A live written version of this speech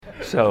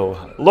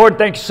So, Lord,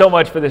 thanks so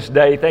much for this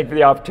day. Thank you for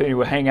the opportunity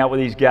to hang out with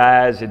these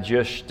guys and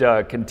just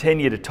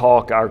continue to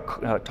talk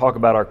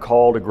about our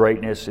call to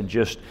greatness and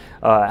just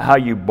how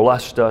you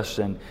blessed us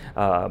and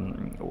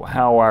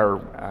how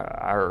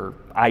our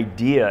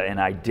idea and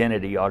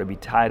identity ought to be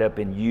tied up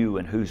in you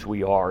and whose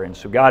we are. And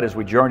so, God, as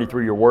we journey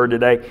through your word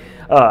today,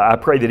 I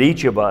pray that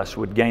each of us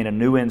would gain a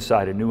new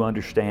insight, a new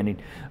understanding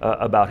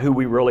about who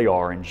we really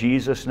are. In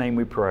Jesus' name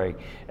we pray,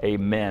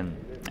 amen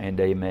and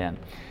amen.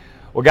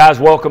 Well, guys,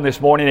 welcome this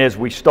morning as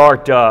we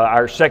start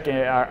our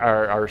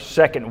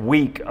second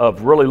week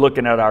of really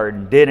looking at our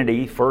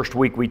identity. First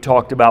week we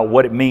talked about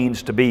what it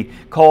means to be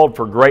called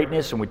for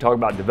greatness, and we talked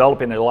about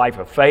developing a life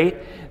of faith.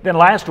 Then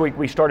last week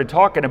we started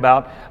talking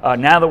about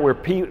now that we're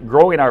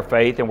growing our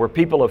faith and we're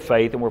people of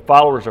faith and we're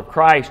followers of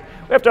Christ,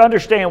 we have to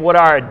understand what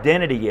our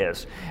identity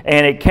is.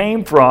 And it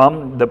came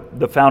from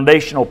the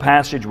foundational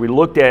passage we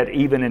looked at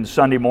even in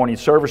Sunday morning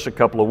service a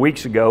couple of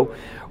weeks ago.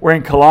 We're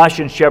in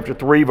Colossians chapter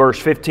 3, verse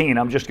 15.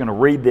 I'm just going to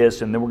read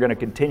this and then we're going to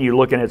continue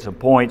looking at some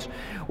points.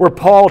 Where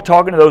Paul,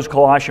 talking to those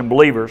Colossian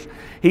believers,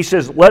 he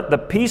says, "Let the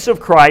peace of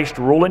Christ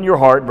rule in your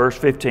heart," verse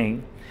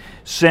 15,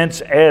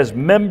 "since as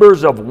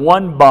members of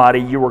one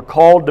body you were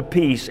called to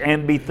peace,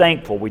 and be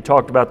thankful." We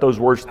talked about those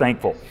words,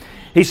 thankful.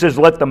 He says,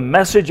 "Let the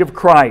message of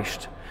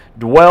Christ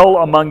dwell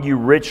among you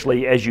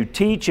richly as you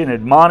teach and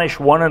admonish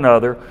one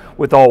another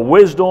with all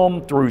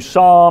wisdom through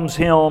psalms,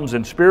 hymns,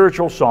 and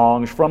spiritual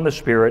songs from the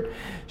Spirit,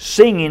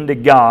 singing to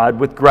God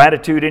with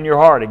gratitude in your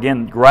heart."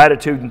 Again,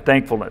 gratitude and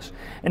thankfulness.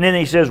 And then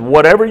he says,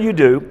 "Whatever you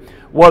do,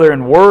 whether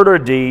in word or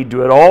deed,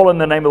 do it all in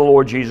the name of the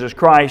Lord Jesus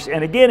Christ."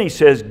 And again he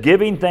says,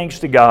 "Giving thanks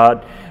to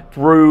God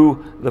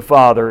through the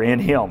Father in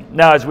Him."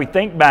 Now, as we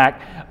think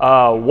back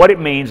what it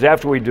means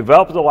after we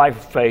develop the life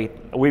of faith,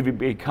 we've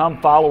become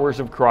followers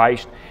of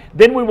Christ,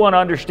 then we want to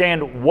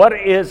understand what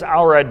is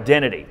our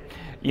identity.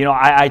 You know,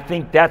 I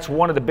think that's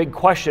one of the big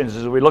questions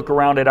as we look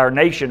around at our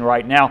nation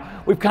right now.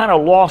 We've kind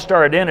of lost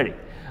our identity.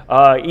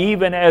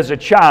 Even as a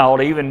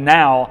child, even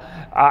now,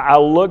 I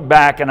look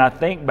back and I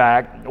think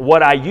back,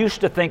 what I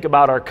used to think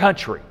about our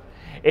country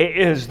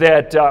is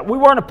that we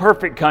weren't a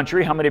perfect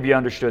country. How many of you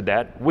understood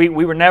that? We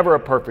were never a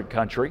perfect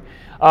country.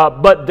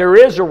 But there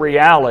is a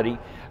reality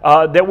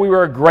that we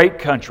were a great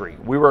country.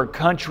 We were a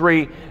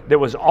country that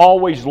was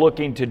always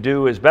looking to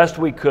do as best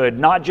we could,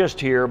 not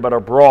just here, but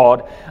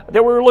abroad,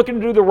 that we were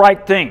looking to do the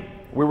right thing.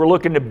 We were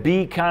looking to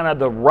be kind of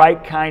the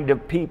right kind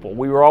of people.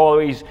 We were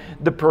always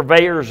the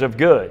purveyors of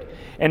good.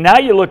 And now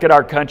you look at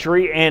our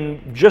country and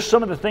just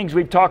some of the things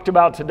we've talked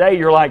about today,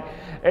 you're like,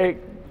 hey,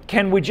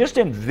 can we just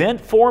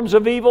invent forms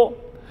of evil?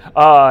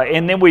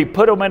 And then we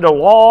put them into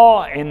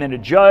law and then a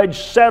judge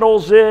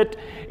settles it.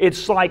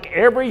 It's like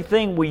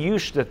everything we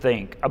used to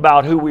think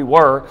about who we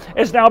were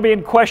is now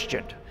being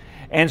questioned.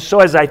 And so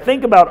as I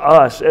think about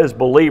us as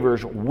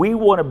believers, we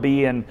want to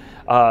be in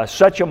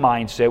such a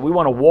mindset, we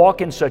want to walk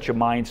in such a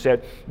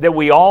mindset that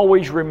we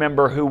always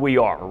remember who we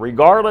are,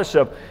 regardless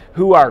of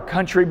who our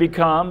country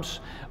becomes.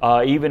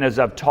 Even as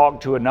I've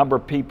talked to a number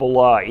of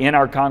people in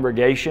our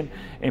congregation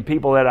and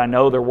people that I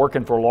know, they're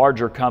working for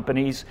larger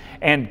companies.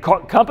 And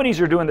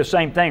companies are doing the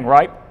same thing,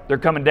 right? They're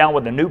coming down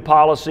with a new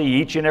policy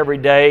each and every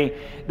day.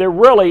 They're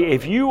really,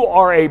 if you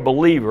are a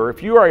believer,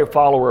 if you are a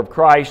follower of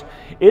Christ,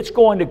 it's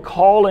going to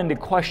call into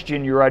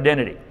question your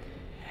identity.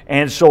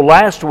 And so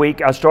last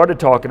week I started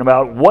talking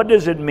about what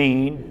does it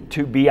mean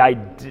to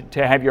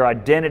have your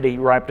identity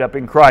wrapped up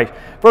in Christ.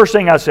 First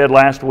thing I said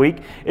last week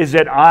is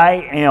that I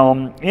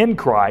am in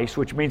Christ,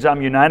 which means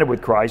I'm united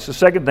with Christ. The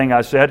second thing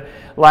I said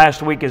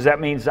last week is that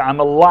means I'm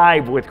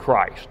alive with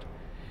Christ.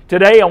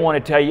 Today I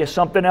want to tell you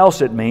something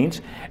else it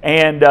means,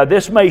 and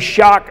this may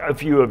shock a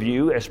few of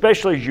you,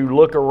 especially as you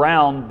look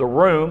around the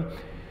room.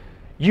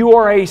 You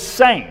are a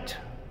saint.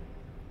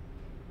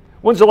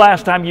 When's the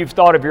last time you've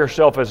thought of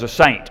yourself as a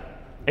saint?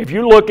 If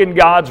you look in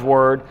God's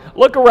Word,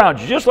 look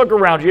around you. Just look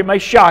around you. It may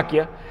shock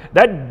you.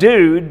 That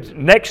dude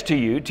next to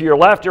you, to your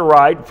left or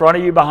right, in front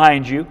of you,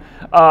 behind you,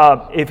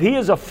 if he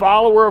is a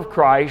follower of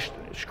Christ,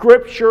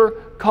 Scripture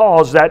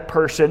calls that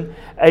person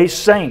a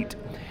saint.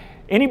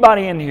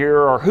 Anybody in here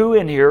or who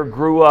in here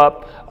grew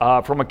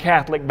up from a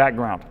Catholic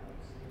background?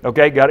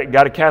 Okay,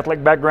 got a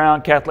Catholic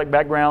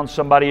background,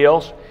 somebody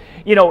else?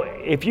 You know,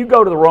 if you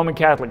go to the Roman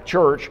Catholic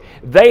Church,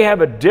 they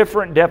have a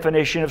different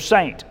definition of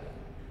saint.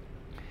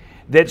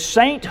 That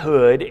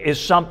sainthood is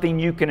something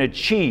you can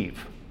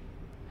achieve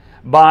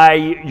by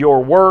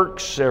your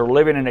works or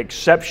living an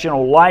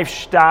exceptional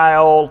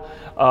lifestyle,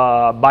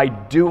 by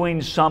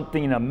doing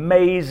something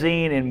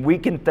amazing, and we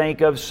can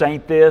think of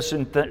saint this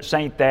and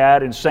saint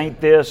that and saint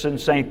this and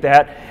saint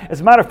that.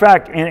 As a matter of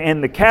fact,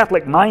 in the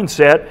Catholic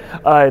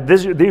mindset,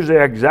 these are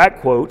the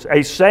exact quotes.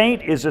 A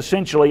saint is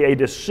essentially a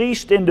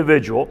deceased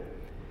individual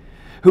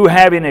who,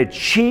 having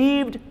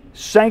achieved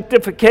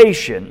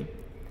sanctification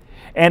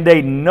and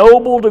a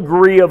noble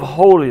degree of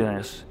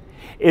holiness,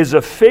 is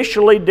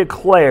officially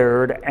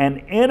declared an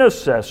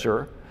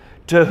intercessor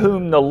to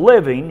whom the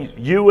living,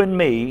 you and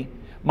me,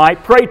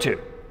 might pray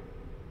to.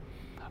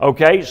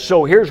 Okay,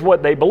 so here's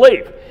what they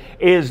believe.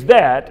 is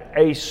that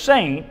a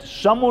saint,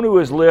 someone who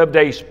has lived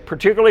a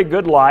particularly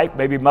good life,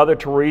 maybe Mother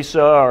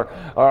Teresa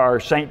or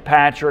St.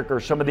 Patrick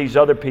or some of these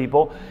other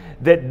people,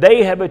 that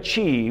they have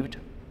achieved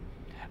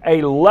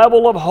a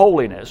level of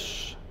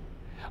holiness,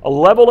 a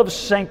level of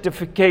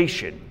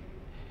sanctification,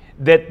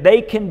 that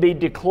they can be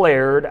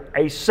declared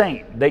a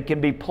saint. They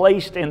can be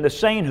placed in the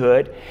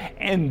sainthood,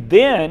 and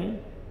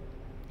then,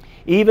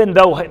 even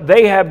though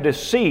they have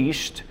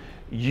deceased,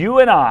 you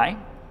and I,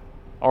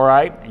 all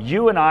right,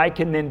 you and I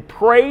can then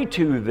pray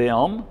to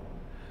them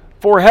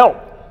for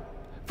help,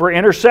 for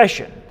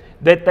intercession,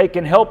 that they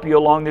can help you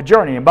along the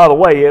journey. And by the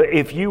way,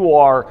 if you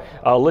are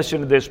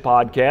listening to this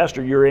podcast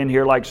or you're in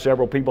here like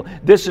several people,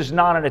 this is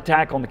not an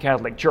attack on the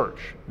Catholic Church.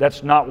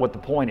 That's not what the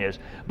point is.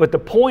 But the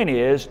point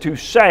is to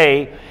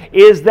say,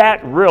 is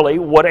that really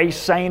what a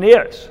saint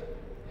is?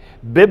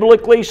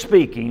 Biblically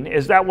speaking,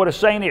 is that what a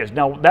saint is?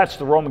 Now, that's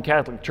the Roman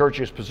Catholic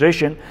Church's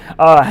position.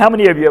 How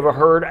many of you ever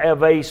heard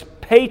of a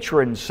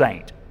patron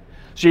saint?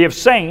 So you have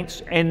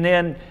saints, and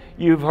then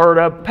you've heard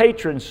of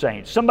patron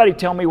saints. Somebody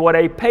tell me what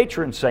a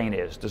patron saint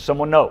is. Does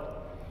someone know?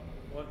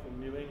 One from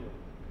New England.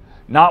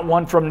 Not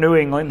one from New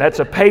England. That's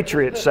a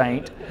patriot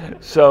saint.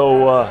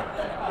 So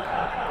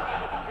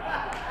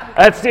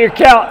that's the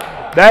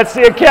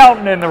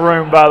accountant in the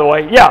room, by the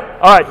way. Yeah.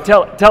 All right.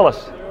 Tell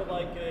us. They're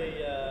like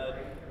a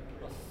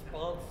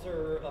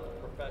sponsor of a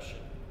profession,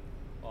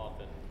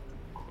 often,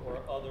 or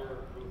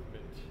other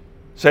movement.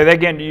 Say that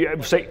again. Do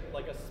you say?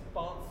 Like a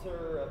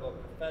sponsor of a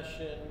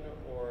profession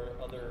or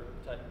other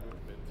type of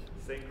movement.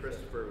 St.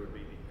 Christopher would be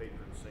the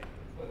patron saint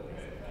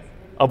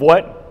Of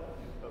what?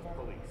 of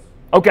police.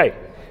 Okay,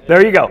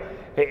 there you go.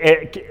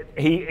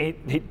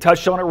 He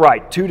touched on it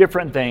right. Two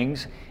different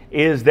things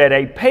is that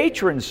a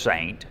patron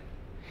saint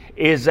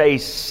is a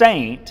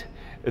saint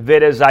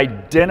that is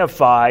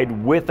identified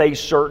with a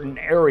certain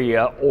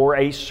area or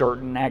a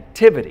certain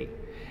activity.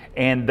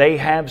 And they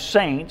have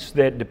saints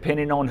that,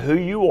 depending on who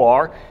you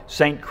are,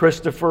 St.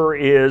 Christopher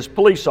is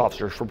police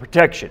officers for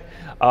protection.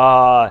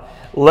 I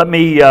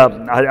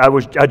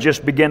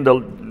just began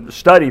to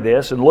study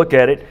this and look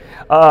at it.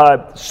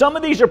 Some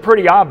of these are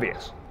pretty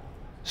obvious.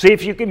 See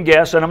if you can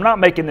guess, and I'm not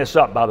making this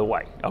up, by the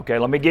way. Okay,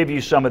 let me give you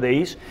some of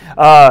these.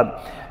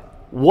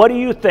 What do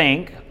you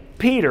think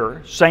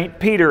Peter, St.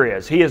 Peter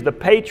is? He is the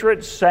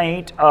patron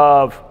saint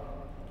of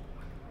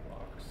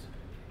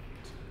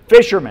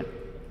fishermen.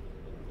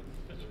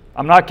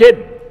 I'm not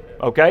kidding.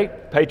 Okay,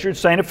 patron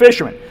saint of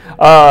fishermen.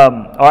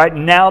 All right,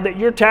 now that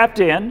you're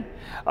tapped in,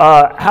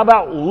 how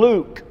about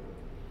Luke?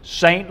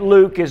 St.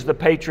 Luke is the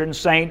patron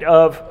saint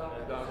of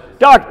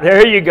doctor.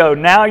 There you go.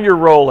 Now you're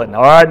rolling.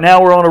 All right,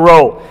 now we're on a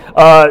roll.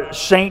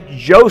 St.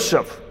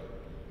 Joseph.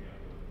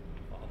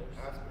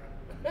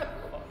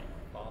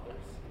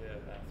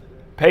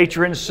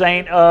 Patron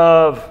saint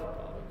of...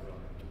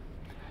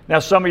 Now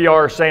some of you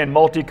are saying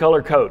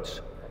multicolored coats.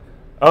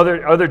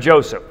 Other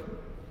Joseph.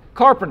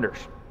 Carpenters.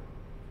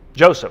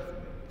 Joseph,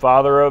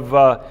 father of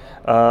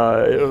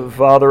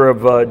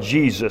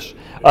Jesus.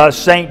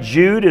 St.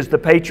 Jude is the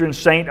patron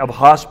saint of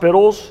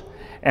hospitals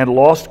and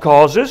lost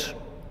causes.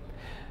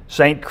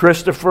 St.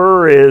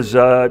 Christopher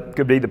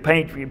could be the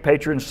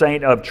patron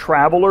saint of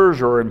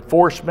travelers or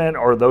enforcement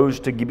or those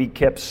to be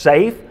kept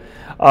safe.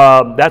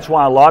 That's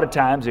why a lot of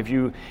times if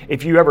you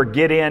ever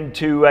get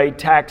into a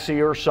taxi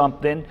or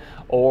something,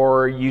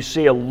 or you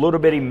see a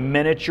little bitty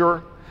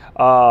miniature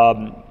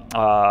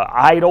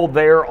idol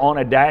there on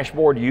a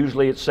dashboard,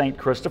 usually it's St.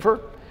 Christopher,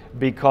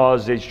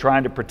 because he's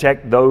trying to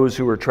protect those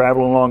who are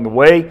traveling along the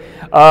way.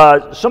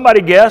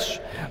 Somebody guess?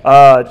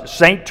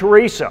 St.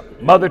 Teresa,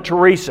 Mother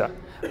Teresa.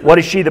 What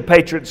is she the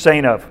patron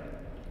saint of?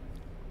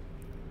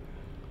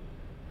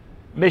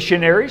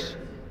 Missionaries.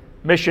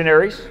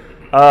 Missionaries.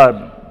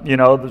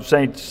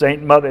 The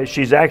Saint Mother,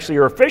 she's actually,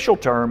 her official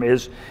term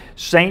is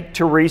Saint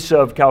Teresa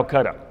of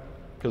Calcutta,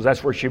 because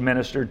that's where she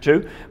ministered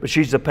to. But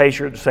she's the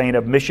patron saint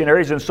of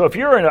missionaries. And so if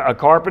you're a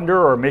carpenter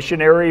or a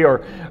missionary,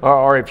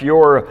 or if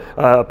you're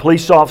a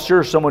police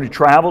officer, someone who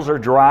travels or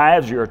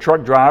drives, you're a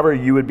truck driver,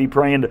 you would be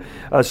praying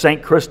to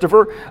St.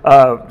 Christopher.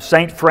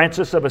 St.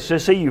 Francis of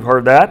Assisi, you've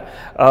heard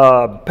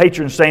that.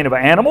 Patron saint of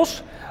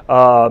animals.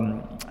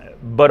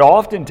 But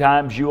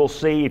oftentimes you will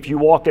see, if you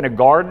walk in a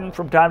garden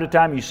from time to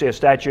time, you see a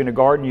statue in a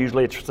garden,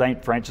 usually it's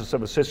St. Francis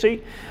of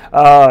Assisi.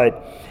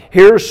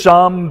 Here's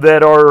some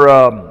that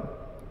are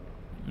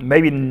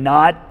maybe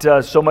not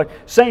so much.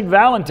 St.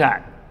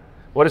 Valentine.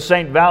 What is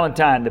St.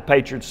 Valentine the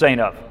patron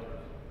saint of?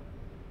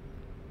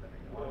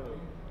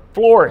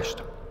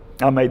 Florist.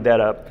 I made that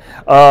up.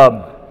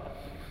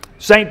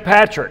 St.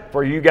 Patrick,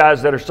 for you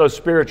guys that are so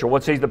spiritual,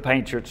 what's he the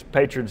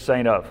patron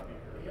saint of?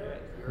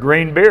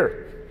 Green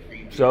beer.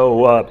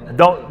 So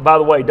by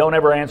the way, don't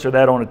ever answer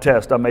that on a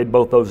test. I made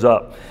both those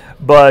up.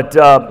 But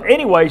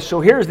anyway,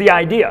 so here's the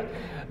idea.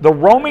 The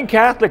Roman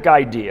Catholic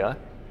idea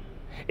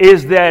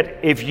is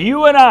that if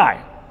you and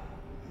I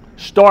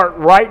start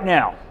right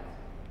now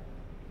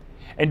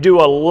and do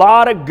a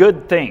lot of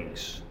good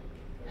things,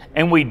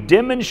 and we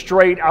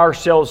demonstrate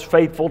ourselves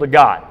faithful to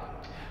God,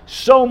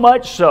 so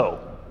much so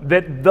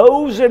that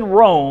those in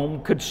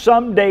Rome could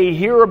someday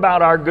hear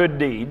about our good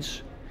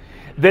deeds,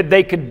 that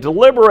they could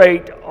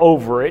deliberate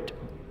over it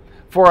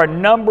for a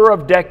number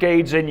of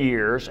decades and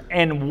years,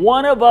 and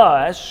one of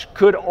us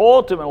could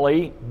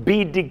ultimately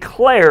be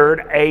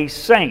declared a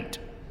saint,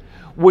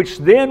 which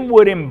then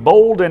would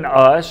embolden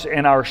us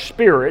in our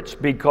spirits,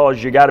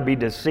 because you got to be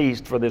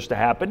deceased for this to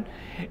happen,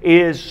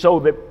 is so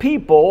that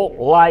people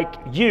like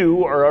you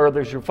or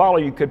others who follow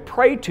you could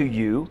pray to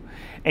you,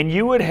 and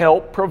you would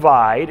help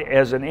provide,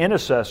 as an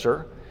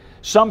intercessor,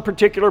 some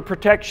particular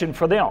protection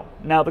for them.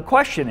 Now the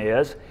question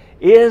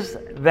is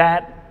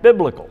that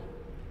biblical?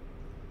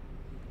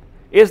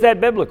 Is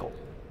that biblical?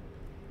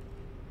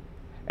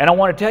 And I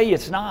want to tell you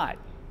it's not.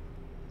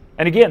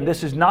 And again,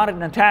 this is not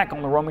an attack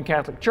on the Roman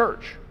Catholic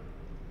Church.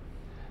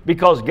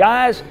 Because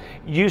guys,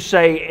 you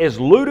say, as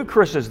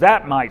ludicrous as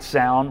that might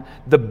sound,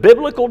 the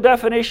biblical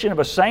definition of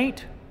a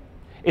saint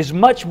is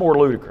much more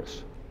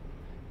ludicrous.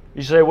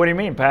 You say, what do you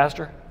mean,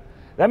 Pastor?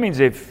 That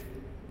means if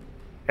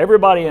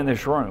everybody in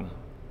this room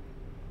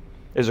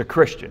is a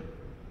Christian,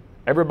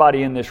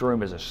 everybody in this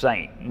room is a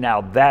saint. Now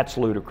that's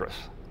ludicrous.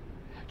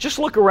 Just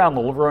look around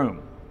the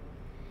room.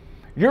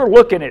 You're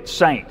looking at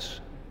saints.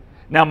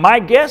 Now my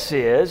guess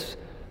is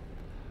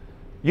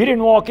you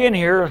didn't walk in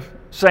here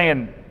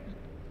saying,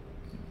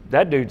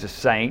 that dude's a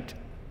saint,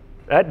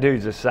 that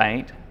dude's a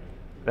saint,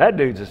 that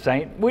dude's a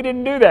saint. We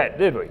didn't do that,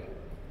 did we?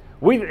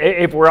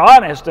 If we're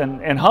honest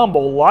and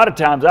humble, a lot of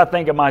times I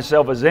think of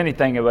myself as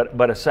anything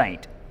but a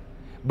saint.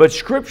 But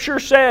Scripture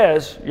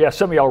says, yeah,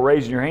 some of y'all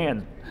raising your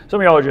hand.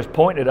 Some of y'all are just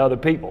pointing at other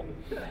people.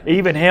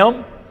 Even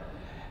him.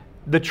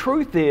 The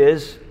truth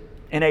is,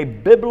 in a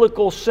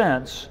biblical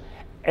sense,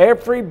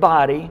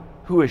 everybody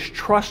who has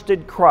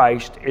trusted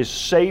Christ as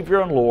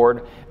Savior and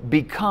Lord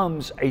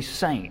becomes a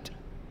saint.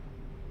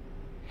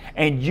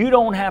 And you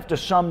don't have to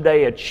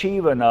someday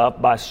achieve enough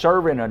by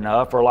serving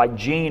enough, or like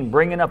Gene,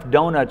 bring enough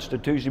donuts to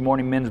Tuesday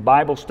morning men's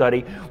Bible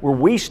study, where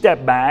we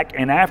step back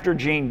and after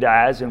Gene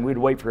dies, and we'd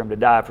wait for him to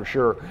die for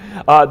sure,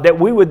 that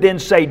we would then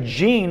say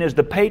Gene is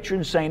the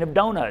patron saint of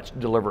donuts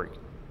delivery.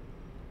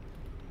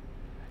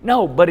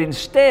 No, but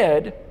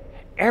instead,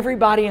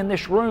 everybody in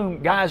this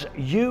room, guys,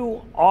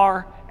 you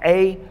are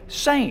a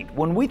saint.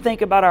 When we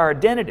think about our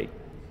identity,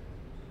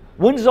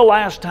 when's the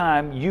last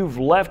time you've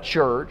left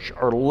church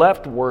or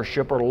left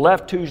worship or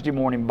left Tuesday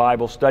morning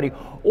Bible study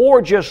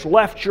or just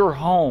left your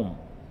home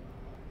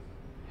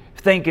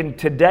thinking,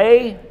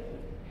 today,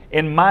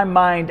 in my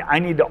mind, I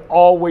need to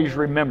always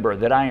remember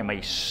that I am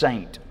a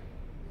saint?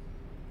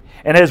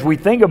 And as we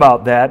think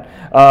about that,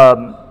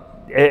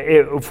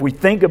 if we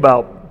think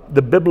about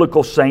the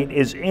biblical saint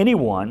is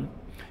anyone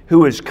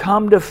who has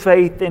come to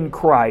faith in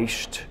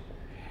Christ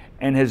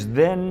and has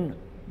then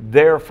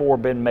therefore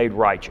been made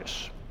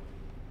righteous.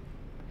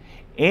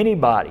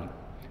 Anybody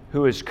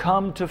who has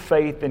come to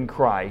faith in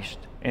Christ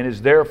and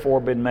has therefore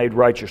been made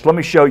righteous. Let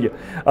me show you.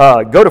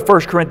 Go to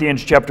 1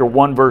 Corinthians chapter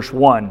 1, verse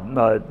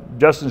 1.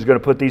 Justin's going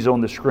to put these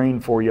on the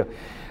screen for you.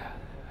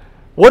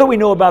 What do we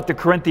know about the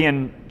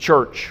Corinthian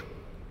church?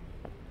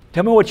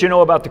 Tell me what you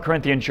know about the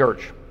Corinthian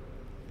church.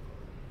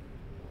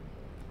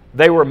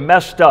 They were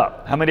messed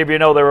up. How many of you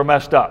know they were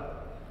messed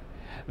up?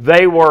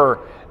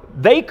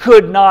 They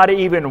could not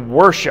even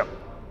worship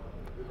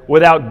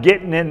without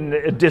getting in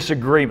a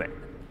disagreement.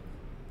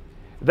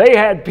 They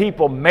had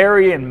people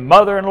marrying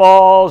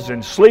mother-in-laws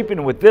and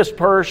sleeping with this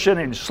person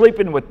and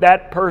sleeping with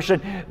that person.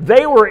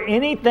 They were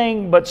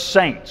anything but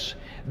saints.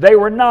 They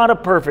were not a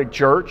perfect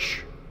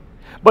church.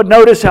 But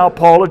notice how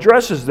Paul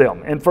addresses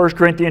them in 1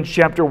 Corinthians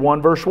chapter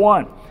 1, verse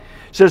 1. It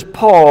says,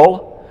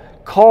 Paul,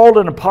 called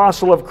an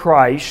apostle of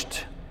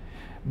Christ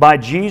by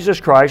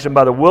Jesus Christ and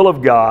by the will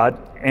of God,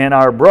 and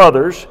our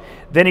brothers.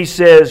 Then he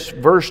says,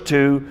 verse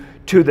 2,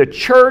 to the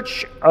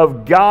church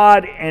of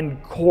God in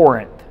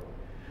Corinth,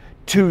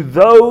 to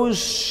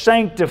those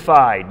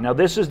sanctified. Now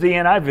this is the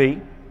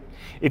NIV.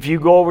 If you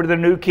go over to the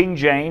New King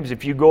James,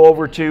 if you go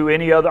over to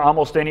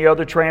almost any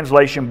other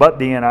translation but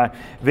the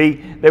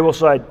NIV, they will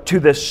say, to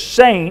the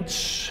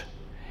saints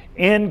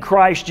in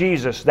Christ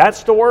Jesus.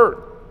 That's the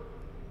word.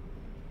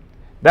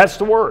 That's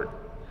the word.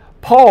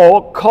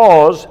 Paul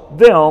calls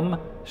them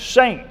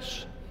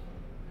saints.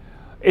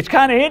 It's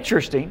kind of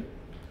interesting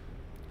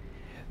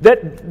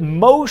that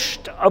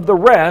most of the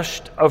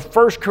rest of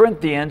 1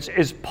 Corinthians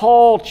is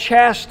Paul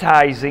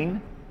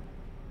chastising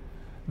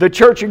the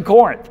church in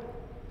Corinth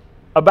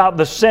about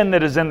the sin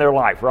that is in their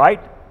life,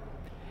 right?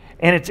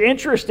 And it's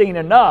interesting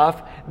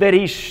enough that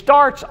he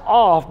starts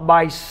off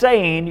by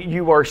saying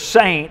you are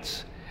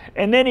saints,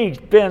 and then he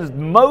spends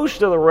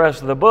most of the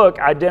rest of the book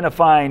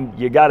identifying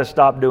you got to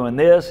stop doing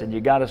this, and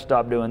you got to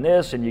stop doing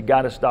this, and you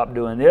got to stop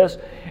doing this,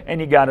 and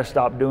you got to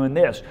stop doing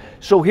this.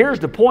 So here's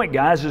the point,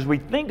 guys, as we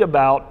think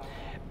about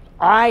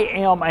I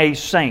am a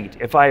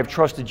saint if I have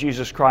trusted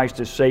Jesus Christ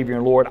as Savior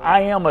and Lord.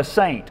 I am a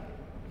saint.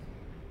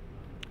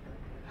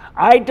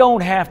 I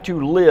don't have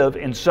to live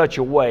in such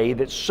a way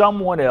that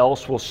someone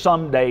else will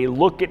someday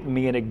look at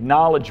me and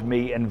acknowledge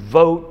me and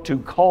vote to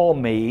call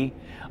me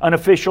an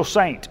official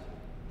saint.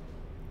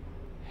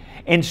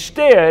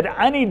 Instead,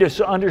 I need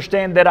to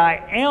understand that I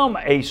am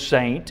a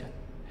saint,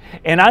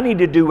 and I need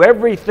to do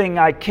everything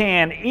I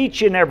can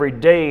each and every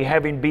day,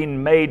 having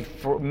been made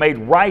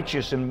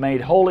righteous and made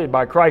holy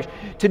by Christ,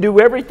 to do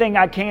everything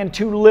I can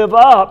to live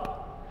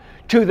up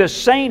to the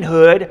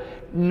sainthood,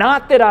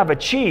 not that I've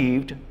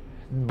achieved,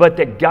 but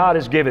that God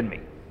has given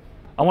me.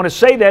 I want to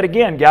say that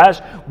again,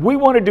 guys. We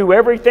want to do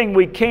everything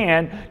we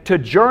can to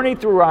journey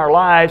through our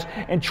lives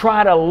and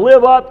try to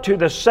live up to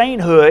the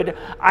sainthood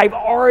I've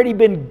already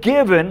been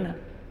given,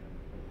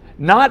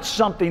 not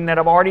something that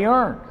I've already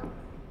earned.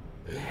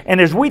 And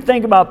as we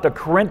think about the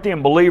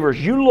Corinthian believers,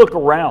 you look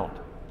around.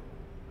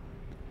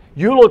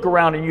 You look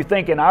around and you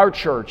think in our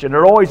church, and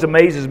it always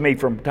amazes me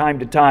from time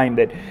to time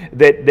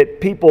that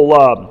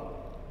people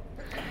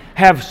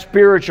have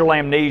spiritual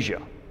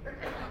amnesia.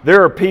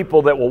 There are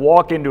people that will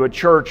walk into a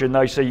church and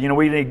they say,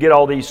 we need to get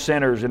all these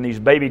sinners and these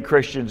baby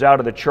Christians out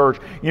of the church.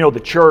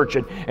 The church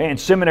and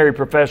seminary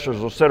professors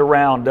will sit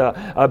around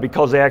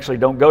because they actually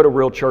don't go to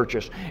real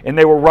churches. And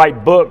they will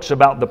write books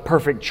about the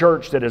perfect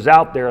church that is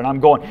out there. And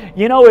I'm going,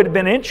 it had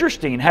been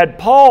interesting had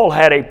Paul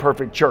had a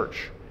perfect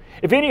church.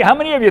 How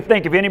many of you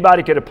think if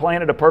anybody could have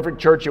planted a perfect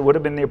church, it would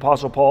have been the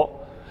Apostle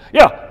Paul?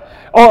 Yeah.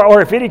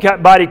 Or if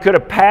anybody could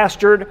have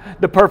pastored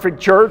the perfect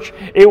church,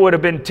 it would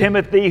have been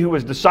Timothy, who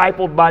was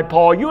discipled by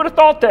Paul. You would have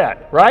thought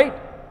that, right?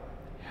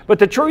 But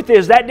the truth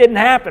is that didn't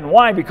happen.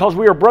 Why? Because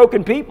we are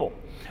broken people.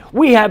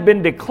 We have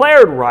been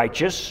declared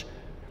righteous.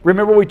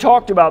 Remember, we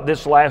talked about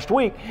this last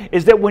week,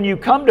 is that when you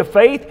come to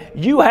faith,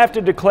 you have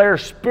to declare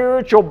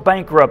spiritual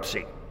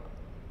bankruptcy.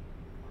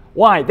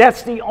 Why?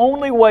 That's the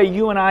only way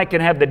you and I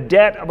can have the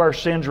debt of our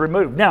sins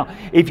removed. Now,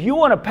 if you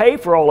want to pay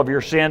for all of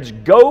your sins,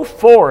 go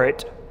for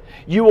it.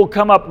 You will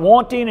come up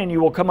wanting and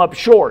you will come up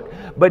short.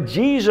 But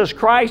Jesus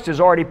Christ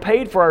has already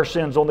paid for our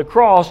sins on the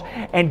cross,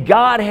 and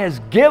God has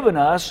given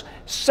us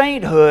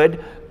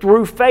sainthood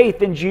through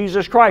faith in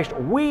Jesus Christ.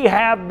 We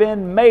have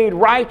been made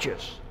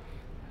righteous.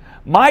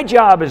 My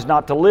job is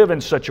not to live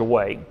in such a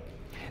way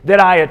that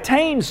I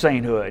attain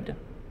sainthood,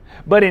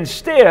 but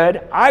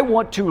instead I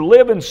want to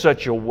live in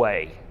such a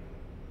way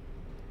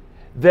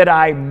that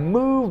I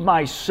move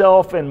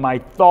myself and my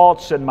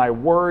thoughts and my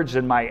words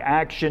and my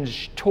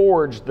actions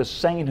towards the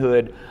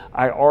sainthood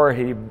I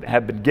already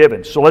have been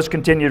given. So let's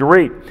continue to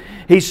read.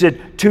 He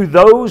said, to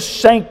those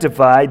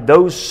sanctified,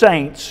 those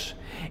saints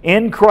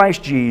in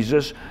Christ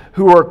Jesus,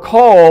 who are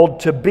called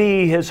to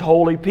be His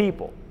holy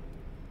people.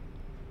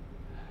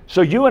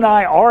 So you and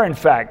I are in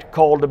fact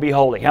called to be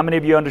holy. How many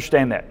of you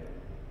understand that?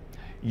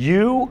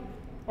 You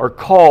are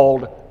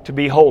called to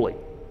be holy.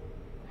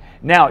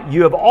 Now,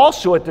 you have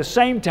also at the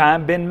same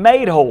time been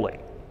made holy.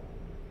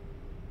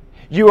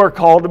 You are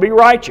called to be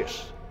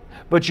righteous,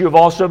 but you have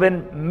also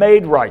been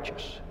made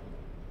righteous.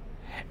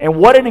 And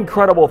what an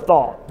incredible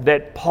thought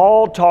that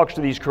Paul talks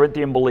to these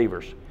Corinthian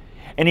believers,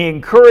 and he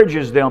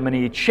encourages them and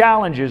he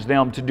challenges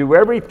them to do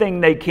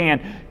everything they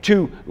can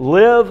to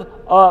live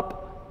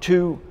up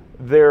to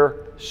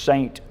their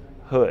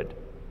sainthood.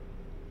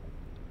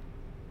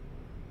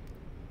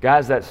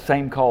 Guys, that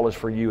same call is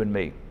for you and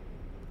me.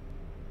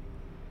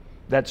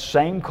 That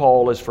same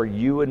call is for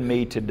you and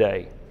me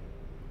today.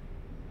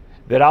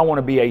 That I want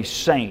to be a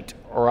saint,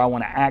 or I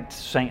want to act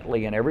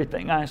saintly in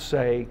everything I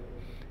say,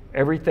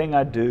 everything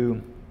I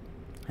do,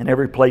 and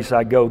every place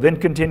I go. Then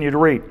continue to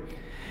read.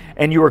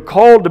 And you are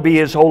called to be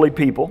His holy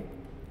people,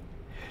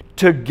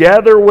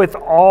 together with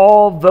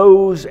all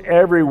those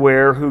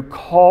everywhere who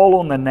call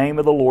on the name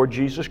of the Lord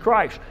Jesus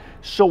Christ.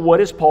 So what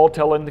is Paul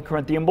telling the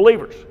Corinthian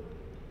believers?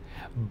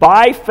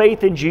 By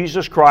faith in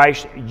Jesus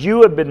Christ,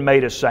 you have been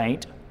made a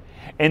saint.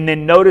 And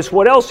then notice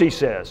what else he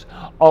says.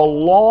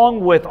 Along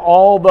with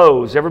all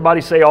those,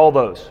 everybody say all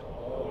those.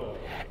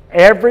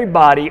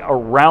 Everybody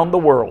around the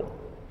world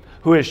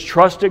who has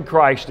trusted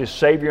Christ as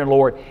Savior and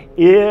Lord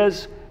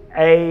is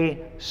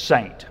a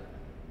saint.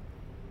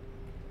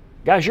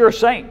 Guys, you're a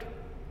saint.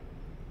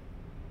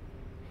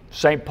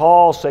 St.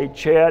 Paul, St.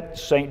 Chet,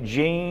 St.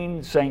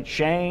 Jean, St.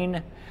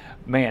 Shane.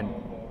 Man,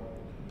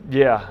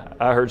 yeah,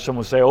 I heard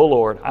someone say, oh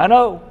Lord. I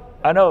know.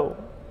 I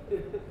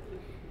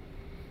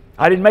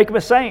didn't make him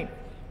a saint.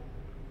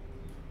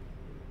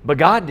 But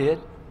God did.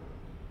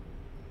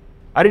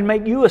 I didn't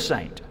make you a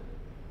saint.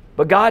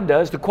 But God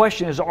does. The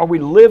question is, are we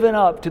living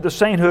up to the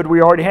sainthood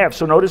we already have?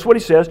 So notice what he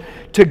says.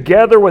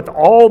 Together with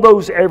all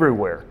those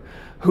everywhere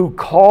who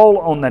call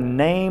on the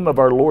name of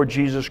our Lord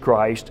Jesus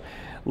Christ,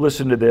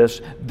 listen to this,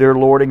 their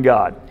Lord and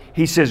God.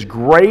 He says,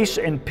 grace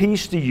and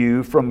peace to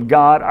you from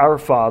God our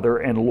Father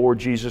and Lord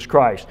Jesus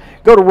Christ.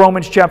 Go to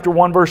Romans chapter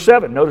 1, verse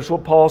 7. Notice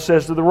what Paul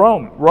says to the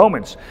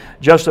Romans.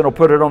 Justin will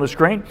put it on the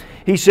screen.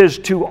 He says,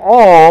 to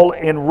all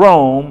in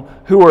Rome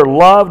who are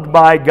loved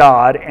by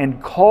God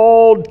and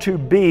called to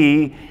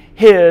be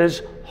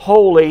His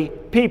holy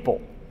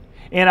people.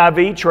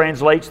 NIV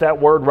translates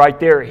that word right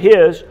there,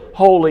 His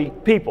holy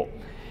people.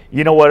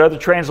 You know what other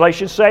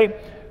translations say?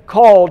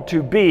 Called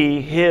to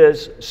be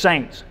His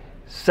saints.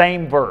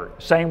 Same word.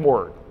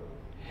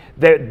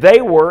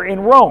 They were in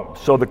Rome.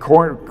 So the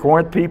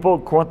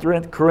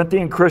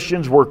Corinthian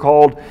Christians were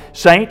called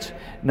saints.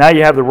 Now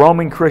you have the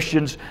Roman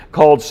Christians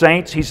called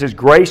saints. He says,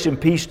 grace and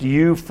peace to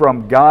you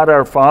from God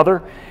our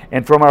Father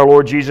and from our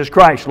Lord Jesus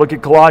Christ. Look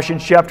at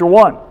Colossians chapter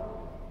 1.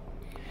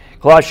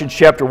 Colossians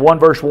chapter 1,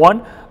 verse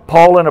 1.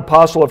 Paul, an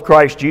apostle of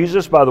Christ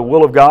Jesus, by the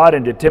will of God,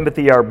 and to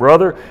Timothy our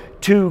brother,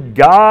 to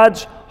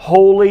God's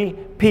holy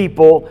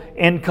people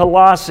in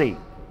Colossae.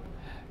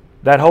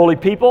 That holy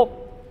people,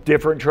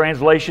 different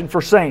translation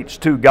for saints.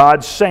 To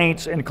God's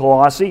saints in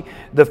Colossae,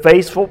 the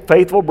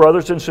faithful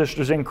brothers and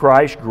sisters in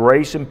Christ,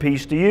 grace and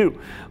peace to you.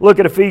 Look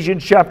at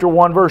Ephesians chapter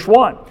 1, verse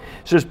 1. It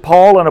says,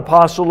 Paul, an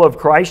apostle of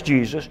Christ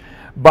Jesus,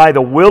 by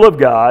the will of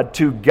God,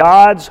 to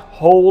God's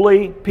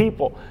holy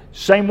people.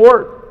 Same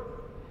word.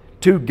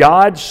 To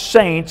God's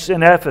saints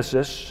in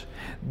Ephesus,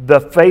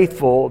 those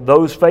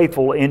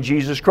faithful in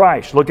Jesus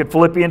Christ. Look at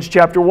Philippians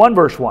chapter 1,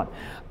 verse 1.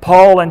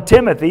 Paul and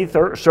Timothy,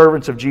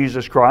 servants of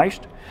Jesus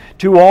Christ,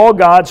 to all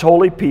God's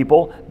holy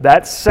people,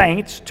 that's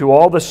saints, to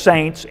all the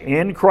saints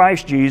in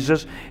Christ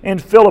Jesus in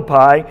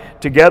Philippi,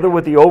 together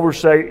with the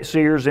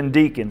overseers and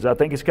deacons. I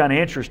think it's kind of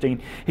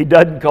interesting. He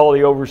doesn't call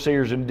the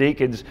overseers and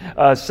deacons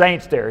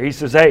saints there. He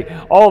says,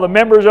 hey, all the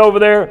members over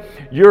there,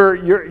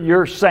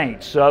 you're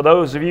saints.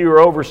 Those of you who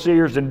are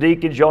overseers and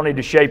deacons, y'all need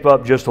to shape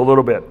up just a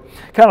little bit.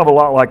 Kind of a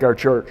lot like our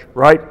church,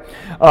 right?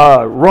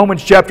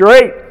 Romans chapter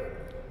 8.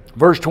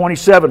 Verse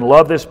 27,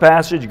 love this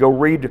passage. Go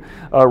read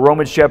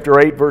Romans chapter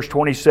 8, verse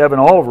 27,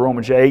 all of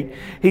Romans 8.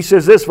 He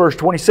says this, verse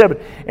 27,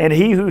 and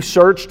he who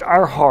searched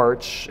our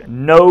hearts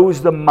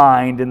knows the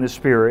mind and the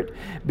Spirit,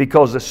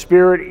 because the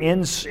Spirit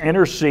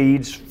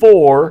intercedes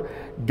for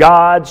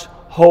God's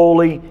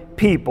holy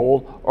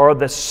people, or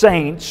the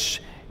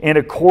saints, in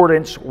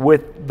accordance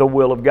with the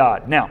will of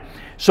God. Now,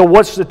 so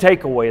what's the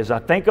takeaway? As I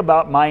think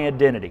about my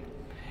identity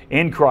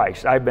in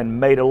Christ, I've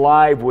been made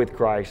alive with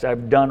Christ.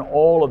 I've done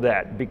all of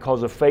that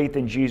because of faith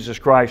in Jesus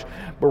Christ.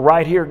 But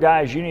right here,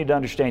 guys, you need to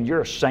understand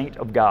you're a saint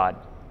of God.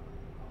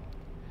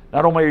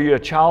 Not only are you a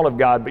child of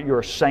God, but you're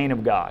a saint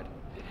of God.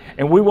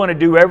 And we want to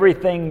do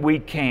everything we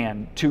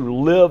can to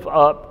live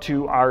up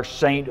to our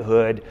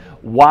sainthood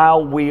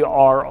while we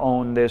are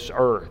on this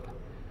earth.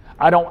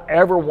 I don't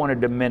ever want to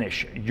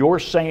diminish your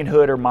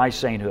sainthood or my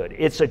sainthood.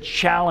 It's a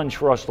challenge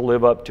for us to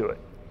live up to it.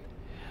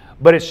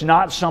 But it's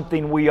not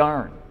something we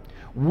earn.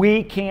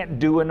 We can't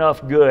do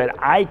enough good.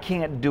 I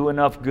can't do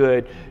enough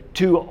good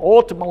to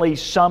ultimately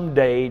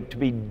someday to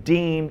be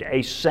deemed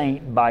a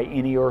saint by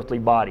any earthly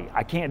body.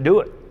 I can't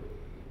do it.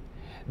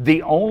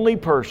 The only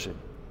person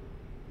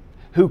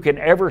who can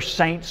ever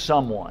saint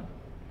someone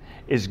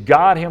is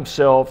God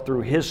Himself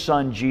through His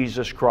Son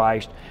Jesus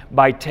Christ,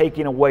 by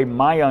taking away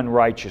my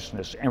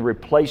unrighteousness and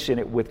replacing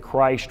it with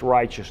Christ's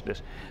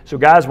righteousness. So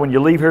guys, when you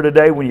leave here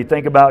today, when you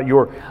think about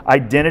your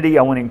identity,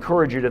 I want to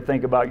encourage you to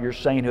think about your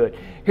sainthood.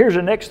 Here's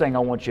the next thing I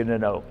want you to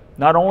know.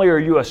 Not only are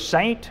you a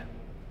saint,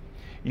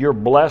 you're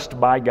blessed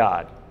by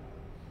God.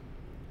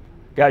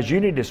 Guys, you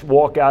need to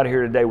walk out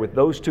here today with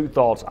those two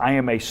thoughts. I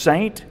am a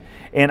saint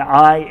and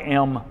I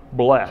am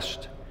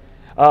blessed.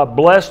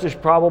 Blessed is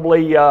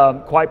probably,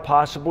 quite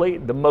possibly,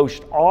 the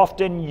most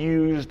often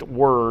used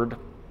word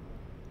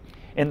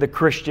in the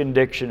Christian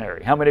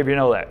dictionary. How many of you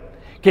know that?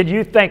 Can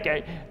you think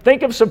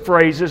of some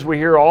phrases we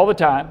hear all the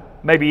time,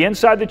 maybe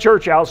inside the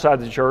church, outside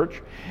the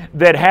church,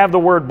 that have the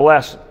word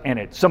blessed in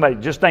it? Somebody,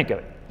 just think of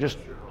it. Just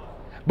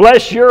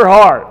bless your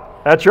heart.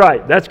 That's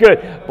right. That's good.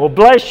 Well,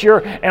 bless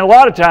your, and a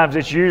lot of times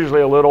it's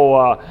usually a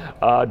little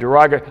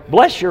derogatory.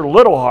 Bless your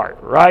little heart,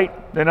 right?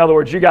 In other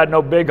words, you got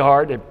no big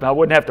heart. I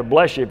wouldn't have to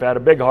bless you if I had a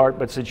big heart,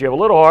 but since you have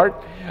a little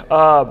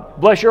heart,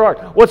 bless your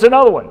heart. What's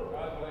another one?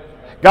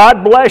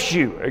 God bless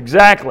you.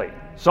 Exactly.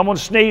 Someone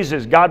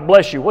sneezes, God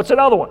bless you. What's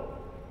another one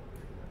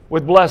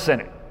with bless in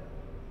it?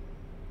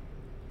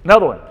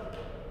 Another one.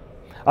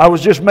 I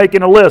was just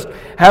making a list.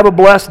 Have a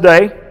blessed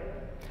day.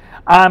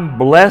 I'm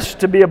blessed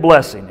to be a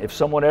blessing. If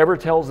someone ever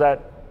tells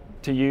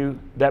that to you,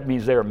 that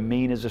means they're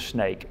mean as a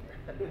snake.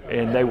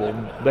 And they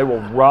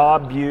will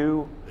rob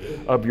you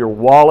of your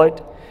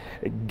wallet.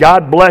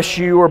 God bless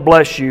you or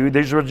bless you.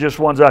 These are just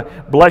ones.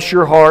 Bless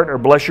your heart or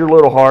bless your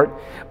little heart.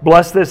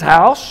 Bless this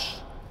house.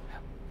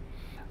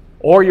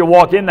 Or you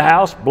walk in the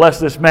house, bless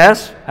this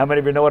mess. How many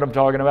of you know what I'm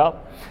talking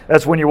about?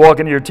 That's when you walk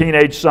into your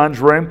teenage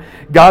son's room.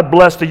 God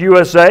bless the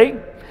USA.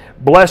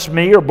 Bless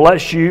me or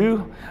bless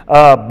you.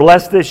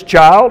 Bless this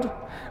child,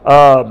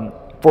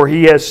 for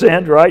he has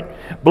sinned, right?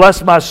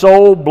 Bless my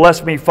soul.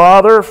 Bless me,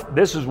 Father.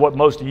 This is what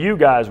most of you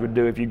guys would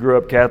do if you grew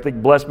up Catholic.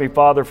 Bless me,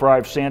 Father, for I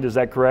have sinned. Is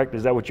that correct?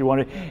 Is that what you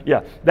wanted?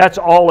 Yeah, that's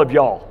all of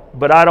y'all.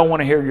 But I don't want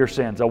to hear your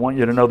sins. I want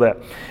you to know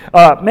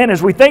that. Man,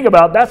 as we think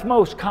about it, that's the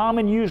most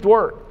common used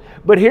word.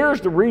 But here's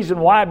the reason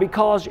why.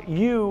 Because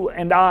you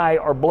and I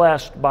are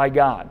blessed by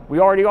God. We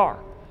already are.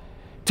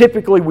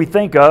 Typically we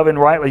think of, and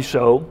rightly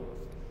so,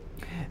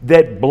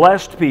 that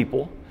blessed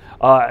people,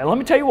 and let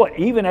me tell you what,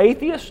 even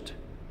atheists,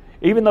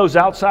 even those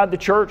outside the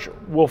church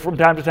will from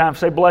time to time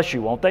say bless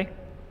you, won't they?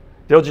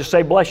 They'll just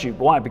say bless you.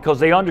 Why? Because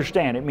they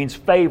understand it means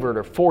favored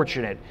or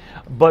fortunate.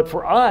 But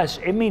for us,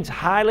 it means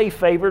highly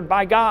favored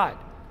by God.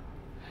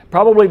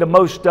 Probably the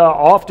most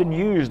often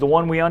used, the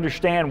one we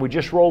understand. We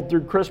just rolled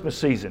through Christmas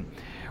season.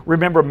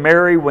 Remember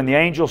Mary, when the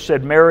angel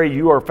said, Mary,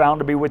 you are found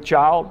to be with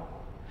child?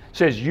 It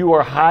says, you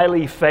are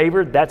highly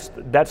favored. That's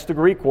the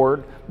Greek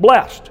word,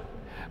 blessed.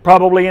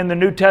 Probably in the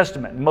New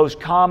Testament, most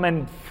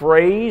common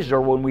phrase,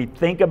 or when we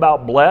think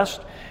about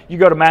blessed, you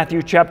go to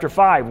Matthew chapter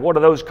 5. What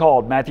are those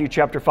called? Matthew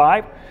chapter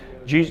 5?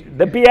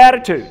 The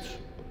Beatitudes.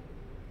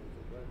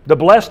 The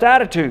blessed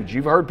attitudes.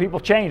 You've heard people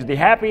change. The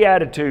happy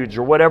attitudes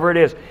or whatever it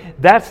is.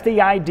 That's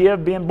the idea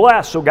of being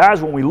blessed. So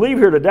guys, when we leave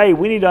here today,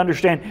 we need to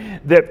understand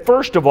that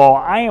first of all,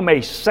 I am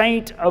a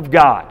saint of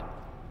God.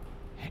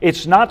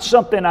 It's not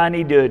something I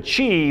need to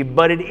achieve,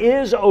 but it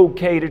is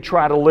okay to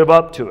try to live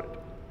up to it.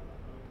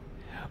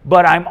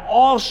 But I'm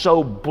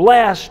also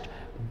blessed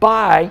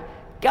by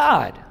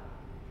God.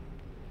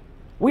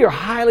 We are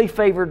highly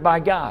favored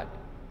by God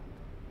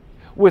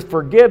with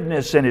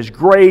forgiveness and His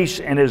grace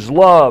and His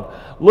love.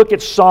 Look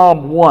at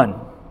Psalm 1.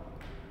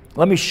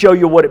 Let me show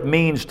you what it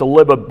means to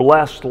live a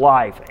blessed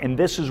life. And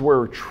this is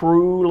where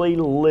truly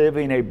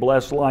living a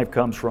blessed life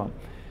comes from.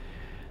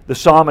 The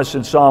psalmist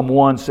in Psalm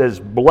 1 says,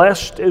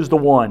 blessed is the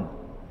one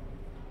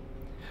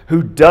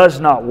who does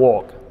not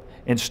walk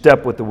in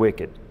step with the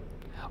wicked,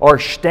 or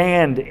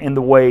stand in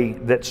the way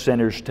that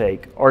sinners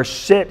take, or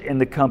sit in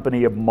the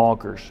company of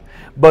mockers,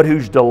 but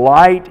whose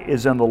delight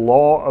is in the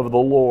law of the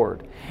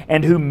Lord,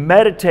 and who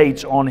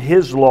meditates on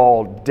His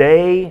law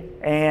day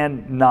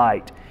and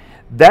night.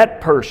 That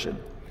person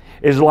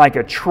is like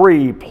a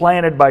tree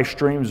planted by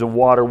streams of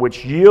water,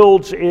 which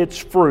yields its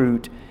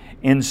fruit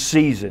in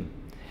season,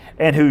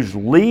 and whose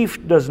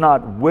leaf does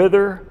not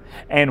wither,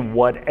 and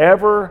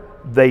whatever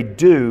they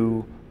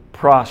do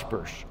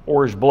prospers,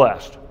 or is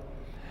blessed.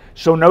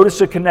 So notice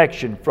a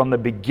connection from the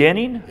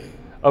beginning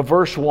of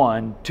verse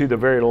 1 to the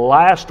very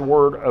last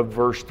word of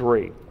verse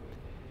 3.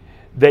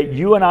 That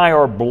you and I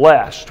are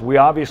blessed. We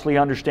obviously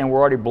understand we're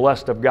already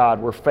blessed of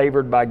God. We're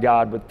favored by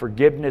God with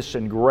forgiveness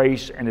and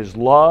grace and His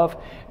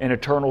love and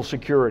eternal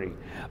security.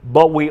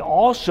 But we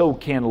also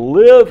can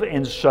live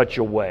in such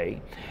a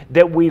way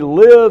that we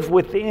live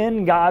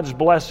within God's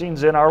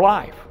blessings in our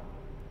life.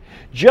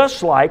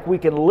 Just like we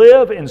can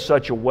live in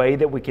such a way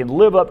that we can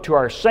live up to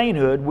our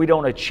sainthood. We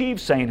don't achieve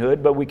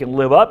sainthood, but we can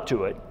live up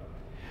to it.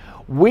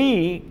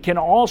 We can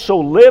also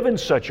live in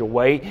such a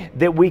way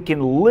that we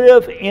can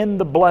live in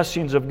the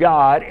blessings of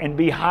God and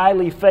be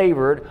highly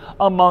favored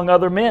among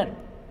other men.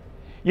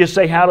 You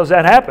say, how does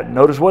that happen?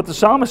 Notice what the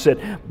psalmist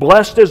said.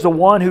 Blessed is the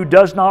one who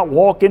does not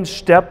walk in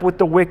step with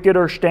the wicked,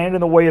 or stand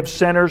in the way of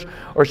sinners,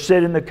 or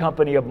sit in the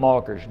company of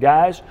mockers.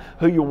 Guys,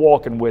 who you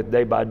walking with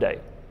day by day?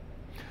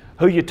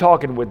 Who you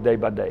talking with day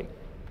by day?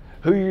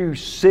 Who you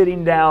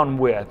sitting down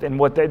with? And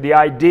what the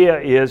idea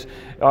is,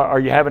 are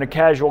you having a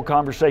casual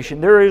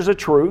conversation? There is a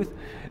truth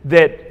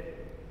that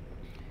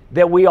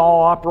we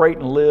all operate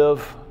and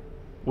live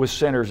with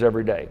sinners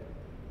every day.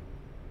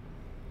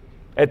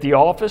 At the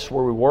office,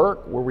 where we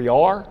work, where we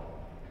are,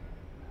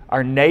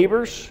 our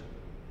neighbors.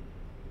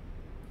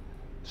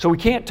 So we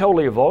can't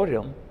totally avoid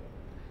them.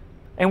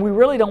 And we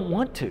really don't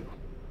want to.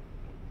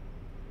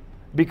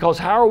 Because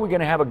how are we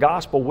going to have a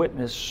gospel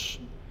witness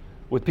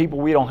with people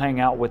we don't hang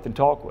out with and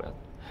talk with?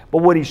 But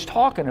what he's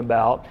talking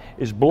about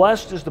is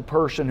blessed is the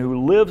person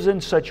who lives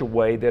in such a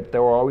way that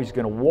they're always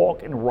going to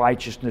walk in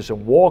righteousness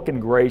and walk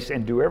in grace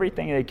and do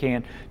everything they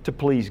can to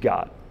please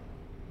God.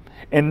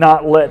 And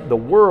not let the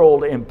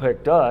world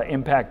impact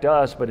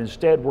us, but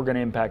instead we're going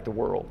to impact the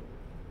world.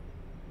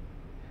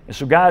 And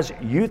so guys,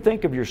 you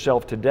think of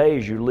yourself today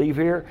as you leave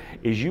here,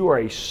 as you are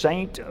a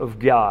saint of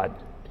God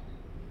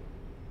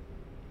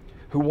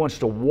who wants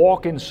to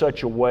walk in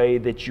such a way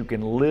that you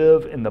can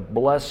live in the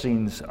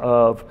blessings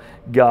of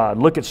God.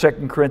 Look at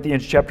 2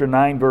 Corinthians chapter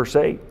 9, verse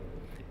 8.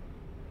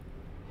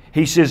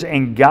 He says,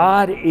 and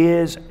God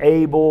is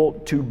able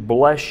to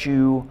bless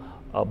you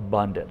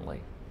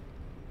abundantly.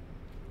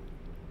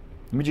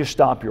 Let me just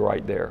stop you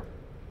right there.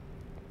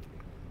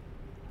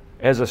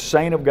 As a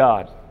saint of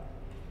God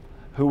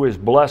who is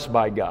blessed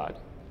by God,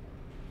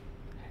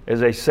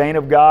 as a saint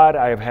of God,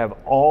 I have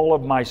all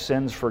of my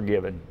sins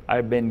forgiven.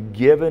 I've been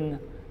given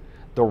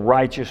the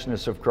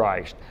righteousness of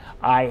Christ.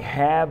 I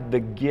have the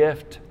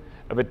gift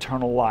of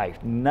eternal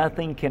life.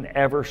 Nothing can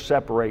ever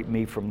separate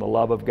me from the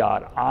love of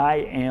God. I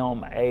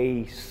am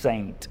a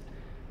saint,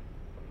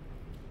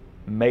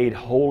 made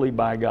holy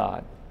by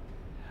God.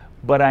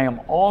 But I am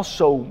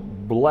also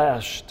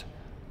blessed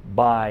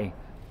by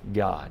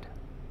God.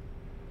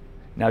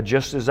 Now,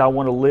 just as I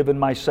want to live in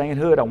my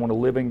sainthood, I want to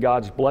live in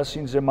God's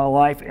blessings in my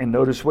life. And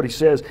notice what he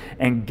says,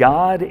 and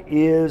God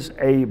is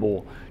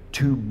able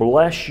to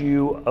bless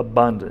you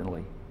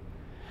abundantly,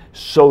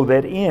 so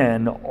that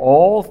in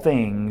all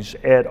things,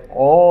 at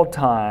all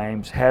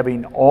times,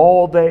 having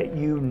all that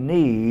you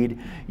need,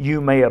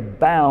 you may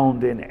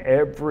abound in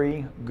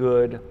every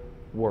good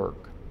work.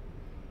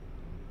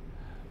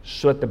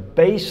 So at the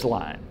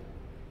baseline,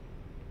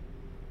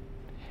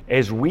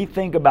 as we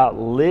think about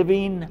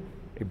living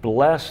a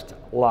blessed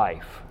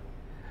life,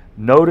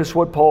 notice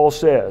what Paul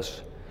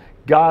says.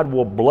 God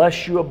will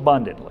bless you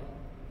abundantly.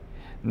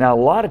 Now,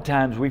 a lot of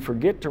times we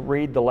forget to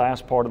read the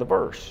last part of the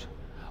verse.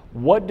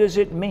 What does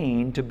it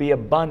mean to be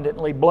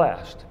abundantly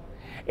blessed?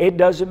 It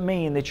doesn't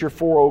mean that your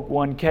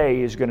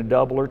 401k is going to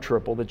double or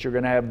triple, that you're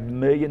going to have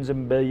millions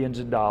and billions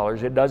of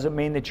dollars. It doesn't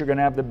mean that you're going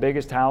to have the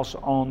biggest house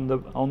on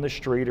the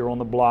street or on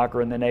the block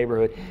or in the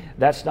neighborhood.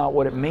 That's not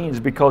what it means,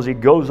 because he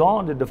goes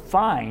on to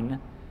define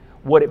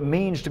what it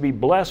means to be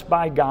blessed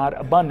by God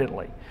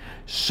abundantly.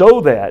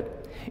 So that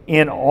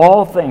in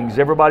all things,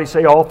 everybody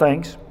say all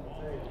things,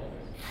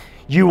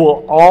 you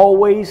will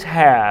always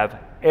have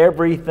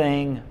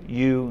everything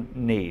you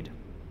need.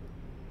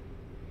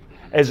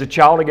 As a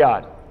child of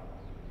God,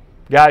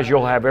 guys,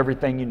 you'll have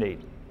everything you need.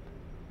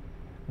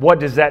 What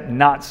does that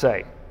not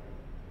say?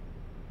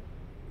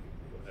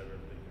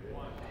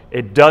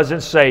 It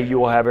doesn't say you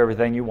will have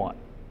everything you want.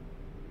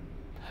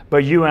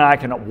 But you and I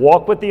can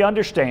walk with the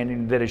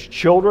understanding that as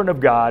children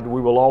of God,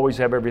 we will always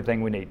have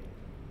everything we need.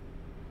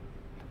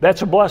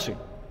 That's a blessing.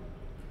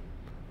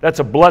 That's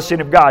a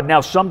blessing of God.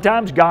 Now,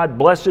 sometimes God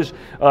blesses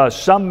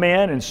some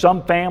men and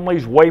some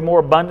families way more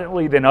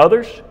abundantly than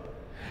others.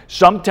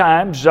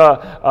 Sometimes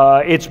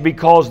it's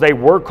because they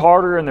work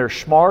harder and they're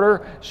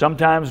smarter.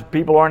 Sometimes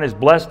people aren't as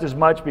blessed as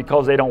much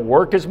because they don't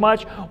work as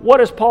much. What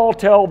does Paul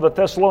tell the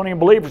Thessalonian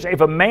believers?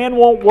 If a man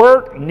won't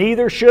work,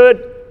 neither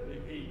should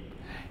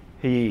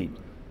he eat.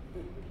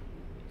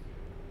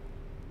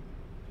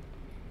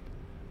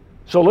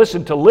 So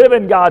listen, to live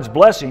in God's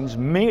blessings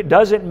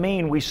doesn't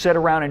mean we sit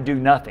around and do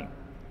nothing.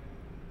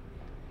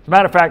 As a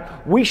matter of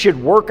fact, we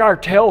should work our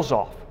tails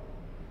off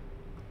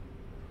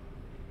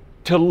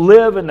to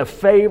live in the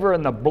favor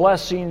and the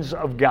blessings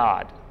of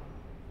God.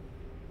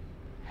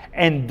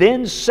 And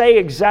then say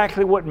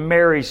exactly what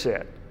Mary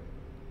said.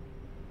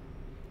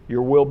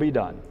 Your will be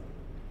done.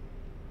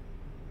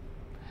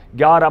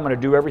 God, I'm going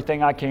to do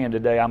everything I can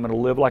today. I'm going to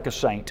live like a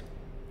saint.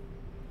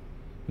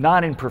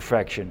 Not in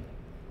perfection.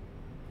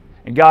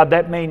 And God,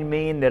 that may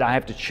mean that I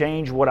have to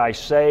change what I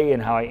say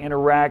and how I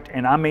interact,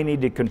 and I may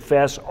need to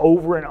confess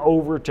over and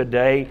over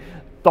today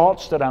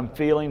thoughts that I'm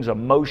feeling,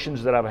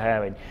 emotions that I'm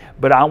having.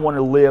 But I want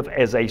to live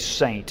as a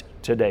saint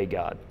today,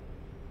 God.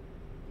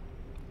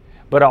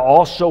 But I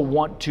also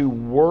want to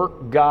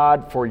work,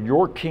 God, for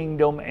your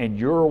kingdom and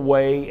your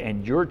way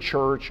and your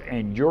church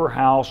and your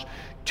house,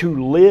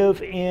 to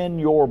live in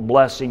your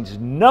blessings,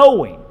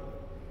 knowing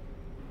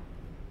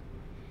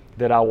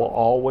that I will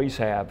always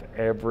have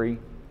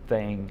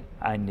everything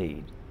I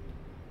need.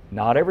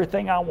 Not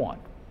everything I want,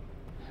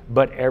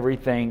 but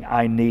everything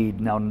I need.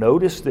 Now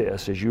notice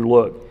this as you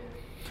look.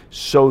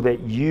 So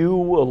that you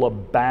will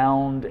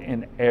abound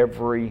in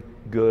every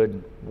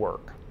good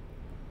work.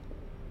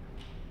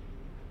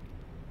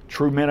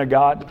 True men of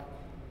God,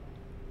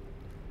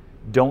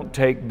 don't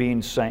take being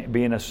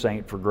a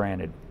saint for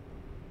granted.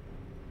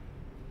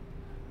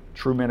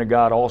 True men of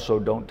God also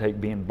don't take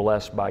being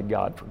blessed by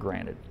God for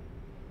granted.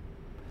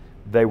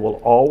 They will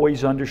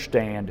always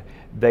understand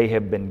they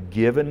have been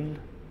given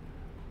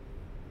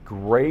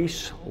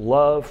grace,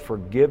 love,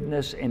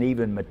 forgiveness, and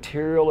even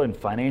material and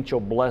financial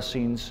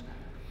blessings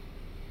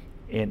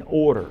in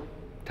order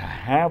to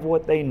have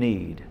what they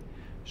need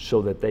so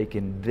that they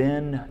can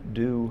then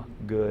do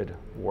good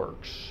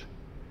works.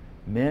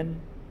 Men,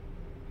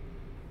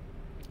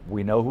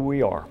 we know who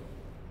we are.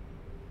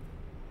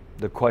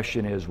 The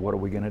question is, what are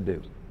we going to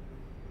do?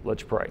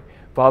 Let's pray.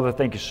 Father,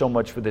 thank you so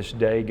much for this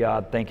day,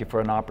 God. Thank you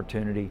for an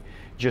opportunity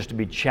just to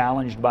be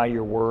challenged by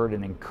your word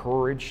and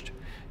encouraged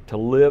to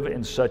live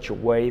in such a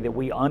way that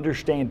we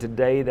understand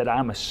today that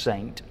I'm a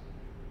saint.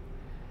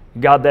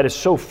 God, that is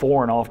so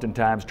foreign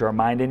oftentimes to our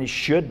mind, and it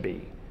should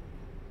be,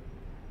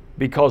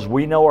 because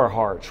we know our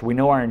hearts, we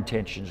know our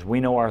intentions,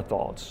 we know our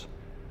thoughts.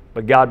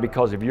 But God,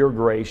 because of your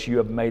grace, you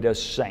have made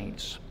us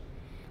saints.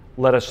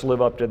 Let us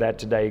live up to that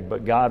today.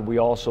 But God, we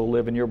also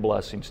live in your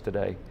blessings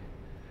today,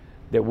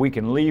 that we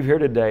can leave here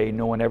today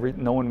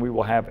knowing we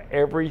will have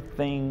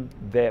everything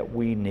that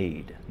we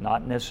need,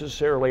 not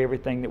necessarily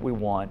everything that we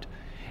want,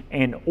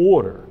 in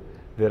order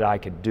that I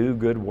could do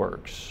good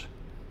works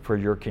for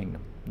your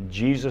kingdom. In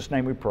Jesus'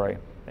 name we pray.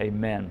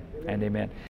 Amen and amen.